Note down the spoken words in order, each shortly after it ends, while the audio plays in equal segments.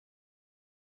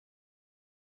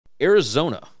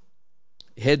Arizona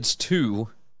heads to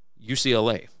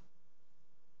UCLA.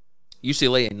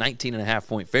 UCLA, a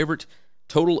 19.5-point favorite.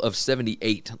 Total of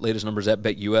 78. Latest numbers at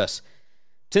BetUS.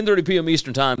 10:30 p.m.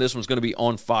 Eastern Time. This one's going to be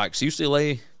on Fox.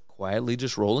 UCLA quietly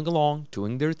just rolling along,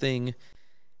 doing their thing.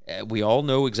 We all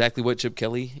know exactly what Chip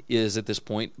Kelly is at this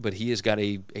point, but he has got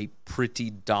a pretty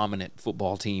dominant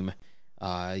football team.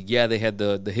 Yeah, they had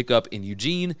the hiccup in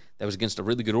Eugene. That was against a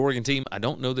really good Oregon team. I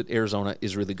don't know that Arizona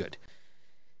is really good.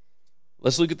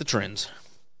 Let's look at the trends.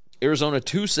 Arizona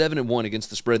 2-7-1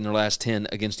 against the spread in their last 10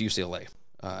 against UCLA.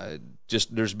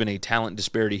 There's been a talent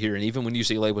disparity here, and even when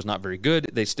UCLA was not very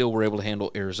good, they still were able to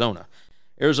handle Arizona.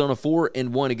 Arizona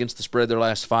 4-1 against the spread their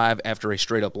last 5 after a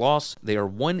straight-up loss. They are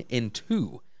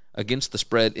 1-2 against the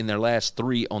spread in their last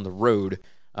 3 on the road.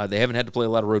 They haven't had to play a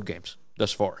lot of road games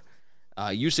thus far.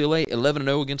 UCLA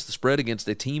 11-0 against the spread against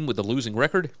a team with a losing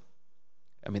record.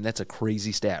 I mean, that's a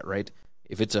crazy stat, right?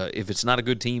 If it's not a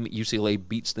good team, UCLA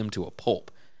beats them to a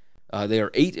pulp. They are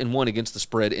 8-1 against the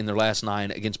spread in their last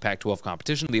 9 against Pac-12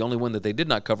 competition. The only one that they did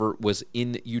not cover was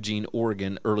in Eugene,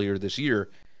 Oregon earlier this year.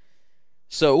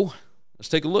 So let's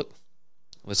take a look.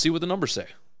 Let's see what the numbers say.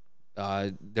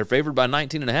 They're favored by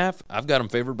 19.5. I've got them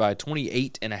favored by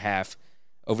 28.5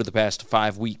 over the past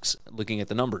 5 weeks looking at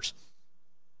the numbers.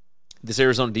 This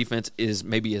Arizona defense is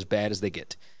maybe as bad as they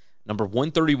get. Number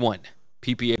 131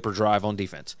 PPA per drive on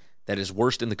defense. That is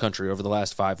worst in the country over the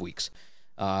last 5 weeks.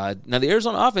 Now, the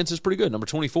Arizona offense is pretty good, number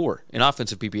 24 in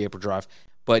offensive PPA per drive.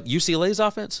 But UCLA's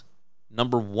offense,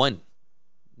 number 1.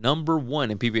 Number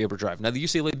 1 in PPA per drive. Now, the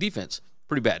UCLA defense,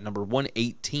 pretty bad, number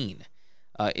 118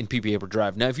 in PPA per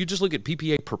drive. Now, if you just look at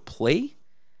PPA per play,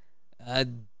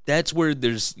 that's where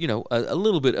there's, a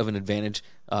little bit of an advantage.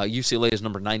 UCLA is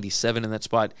number 97 in that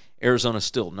spot. Arizona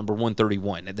still number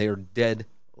 131. They are dead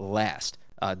last.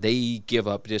 They give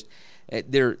up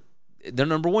they're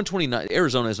number 129.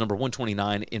 Arizona is number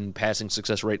 129 in passing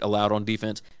success rate allowed on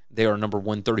defense. They are number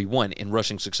 131 in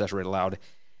rushing success rate allowed.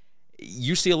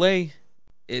 UCLA,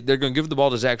 they're going to give the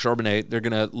ball to Zach Charbonnet. They're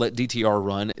going to let DTR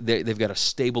run. They've got a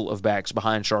stable of backs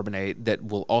behind Charbonnet that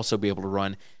will also be able to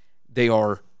run. They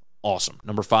are awesome.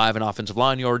 Number 5 in offensive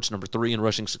line yards, number 3 in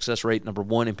rushing success rate, number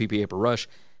 1 in PPA per rush.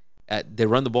 They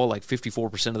run the ball like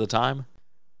 54% of the time.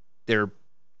 They're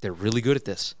really good at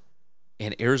this.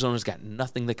 And Arizona's got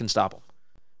nothing that can stop them.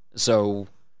 So,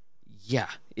 yeah,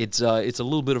 it's a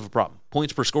little bit of a problem.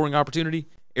 Points per scoring opportunity,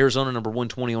 Arizona number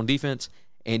 120 on defense,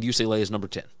 and UCLA is number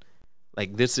 10.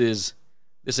 Like, this is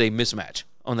a mismatch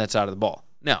on that side of the ball.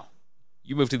 Now,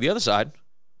 you move to the other side,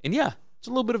 and yeah, it's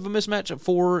a little bit of a mismatch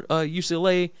for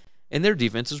UCLA and their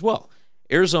defense as well.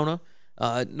 Arizona,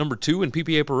 number 2 in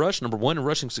PPA per rush, number 1 in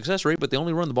rushing success rate, but they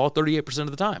only run the ball 38% of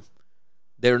the time.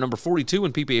 They're number 42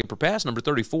 in PPA per pass, number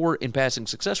 34 in passing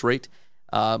success rate.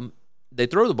 They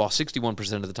throw the ball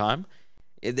 61% of the time.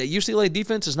 The UCLA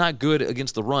defense is not good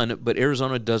against the run, but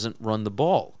Arizona doesn't run the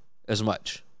ball as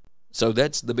much. So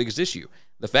that's the biggest issue.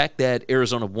 The fact that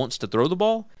Arizona wants to throw the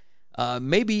ball,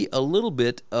 maybe a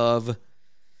bit of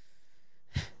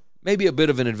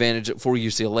an advantage for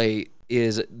UCLA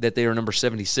is that they are number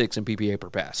 76 in PPA per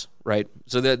pass, right?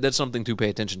 So that's something to pay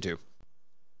attention to.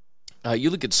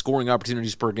 You look at scoring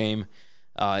opportunities per game,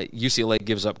 UCLA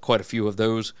gives up quite a few of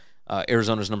those.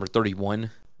 Arizona's number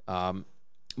 31.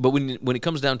 But when it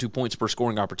comes down to points per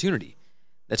scoring opportunity,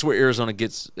 that's where Arizona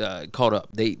gets caught up.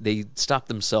 They stop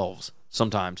themselves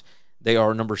sometimes. They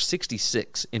are number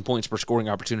 66 in points per scoring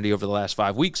opportunity over the last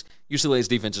 5 weeks. UCLA's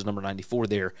defense is number 94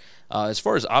 there. As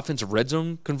far as offensive red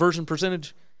zone conversion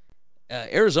percentage,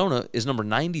 Arizona is number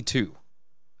 92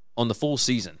 on the full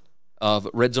season of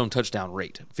red zone touchdown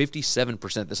rate,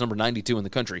 57%. That's number 92 in the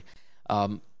country.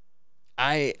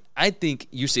 I think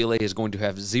UCLA is going to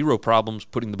have zero problems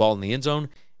putting the ball in the end zone,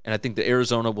 and I think that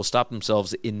Arizona will stop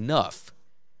themselves enough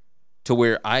to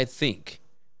where I think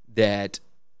that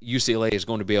UCLA is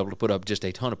going to be able to put up just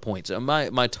a ton of points.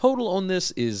 My total on this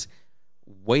is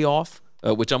way off,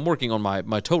 which I'm working on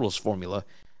my totals formula.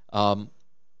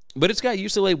 But it's got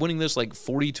UCLA winning this like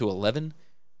 40-11.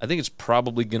 I think it's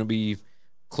probably going to be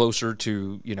closer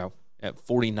to, at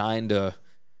 49 to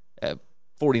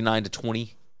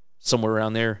 20, somewhere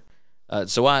around there.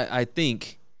 So I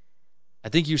think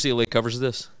UCLA covers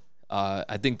this. I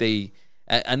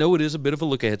know it is a bit of a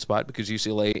look-ahead spot because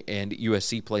UCLA and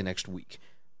USC play next week,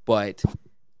 but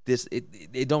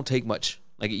it don't take much.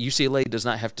 Like, UCLA does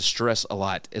not have to stress a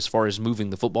lot as far as moving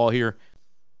the football here.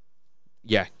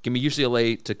 Yeah, give me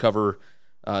UCLA to cover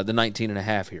the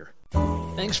 19.5 here.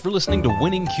 Thanks for listening to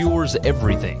Winning Cures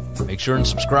Everything. Make sure and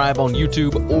subscribe on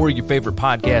YouTube or your favorite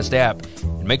podcast app,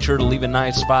 and make sure to leave a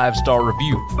nice 5-star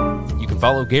review. You can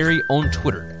follow Gary on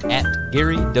Twitter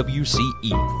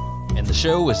 @GaryWCE. and the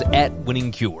show is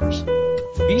 @WinningCures.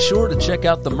 Be sure to check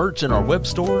out the merch in our web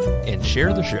store and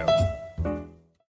share the show.